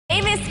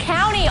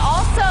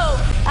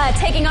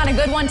taking on a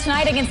good one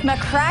tonight against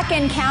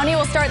McCracken County.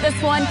 We'll start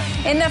this one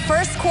in the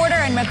first quarter.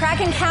 And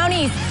McCracken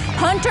County's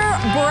Hunter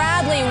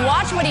Bradley,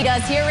 watch what he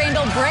does here.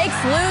 Randall breaks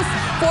loose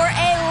for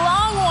a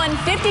long one,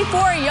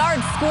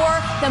 54-yard score.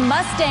 The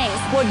Mustangs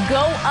would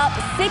go up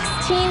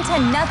 16-0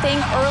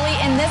 early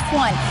in this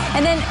one.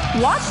 And then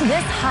watch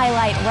this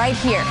highlight right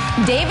here.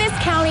 Daviess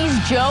County's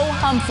Joe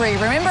Humphrey.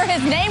 Remember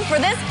his name for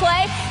this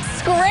play?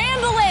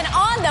 Scrambling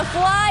on the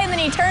fly, and then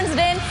he turns it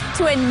in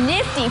to a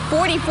nifty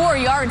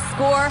 44-yard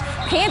score.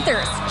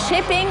 Panthers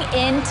chipping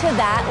into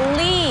that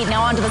lead. Now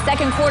on to the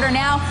second quarter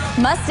now.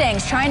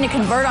 Mustangs trying to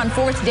convert on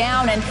fourth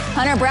down, and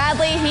Hunter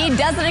Bradley, he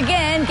does it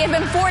again. Give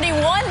him 41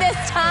 this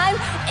time,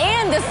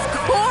 and the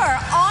score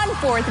on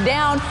fourth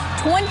down,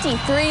 23-7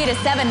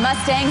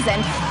 Mustangs.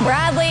 And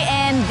Bradley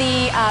and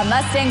the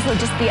Mustangs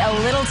would just be a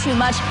little too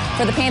much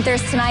for the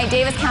Panthers tonight.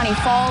 Daviess County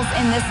falls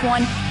in this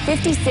one,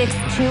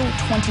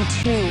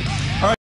 56-22.